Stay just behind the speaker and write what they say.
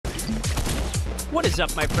What is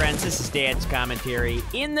up, my friends? This is Dad's Commentary.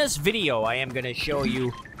 In this video, I am going to show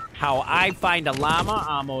you how I find a llama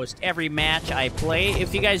almost every match I play.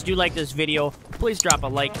 If you guys do like this video, please drop a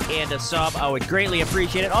like and a sub. I would greatly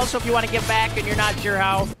appreciate it. Also, if you want to give back and you're not sure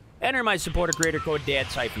how, enter my supporter creator code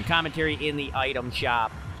DADS-commentary in the item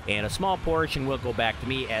shop. And a small portion will go back to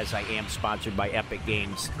me as I am sponsored by Epic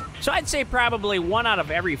Games. So I'd say probably 1 out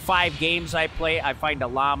of every 5 games I play, I find a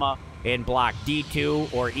llama in block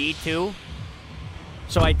D2 or E2.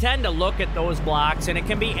 So I tend to look at those blocks, and it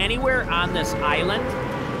can be anywhere on this island,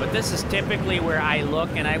 but this is typically where I look,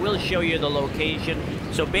 and I will show you the location.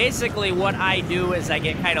 So basically what I do is I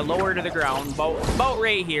get kind of lower to the ground, about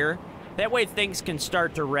right here. That way things can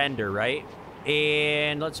start to render, right?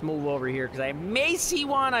 And let's move over here, because I may see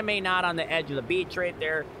one, I may not, on the edge of the beach right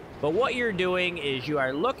there. But what you're doing is you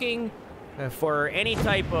are looking for any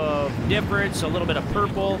type of difference, a little bit of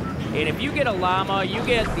purple. And if you get a llama, you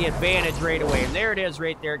get the advantage right away. And there it is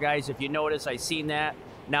right there, guys. If you notice, I seen that.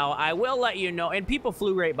 Now, I will let you know, and people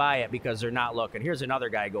flew right by it because they're not looking. Here's another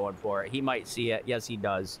guy going for it. He might see it. Yes, he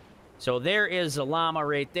does. So there is a llama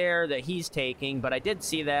right there that he's taking, but I did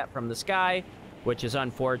see that from the sky, which is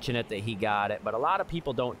unfortunate that he got it. But a lot of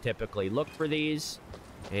people don't typically look for these.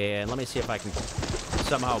 And let me see if I can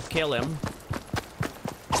somehow kill him.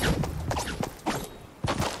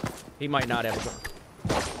 He might not have.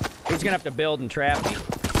 He's gonna have to build and trap me.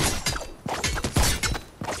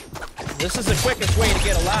 This is the quickest way to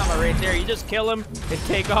get a llama right there. You just kill him and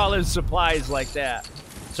take all his supplies like that.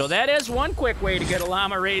 So that is one quick way to get a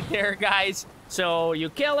llama right there, guys. So you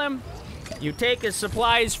kill him, you take his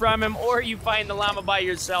supplies from him, or you find the llama by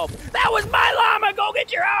yourself. That was my llama! Go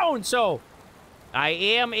get your own! So I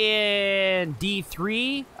am in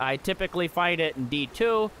D3. I typically find it in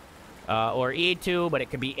D2. Or E2, but it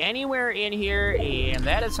could be anywhere in here, and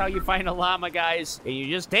that is how you find a llama, guys, and you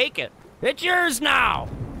just take it. It's yours now!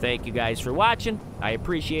 Thank you guys for watching. I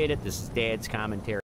appreciate it. This is Dad's Commentary.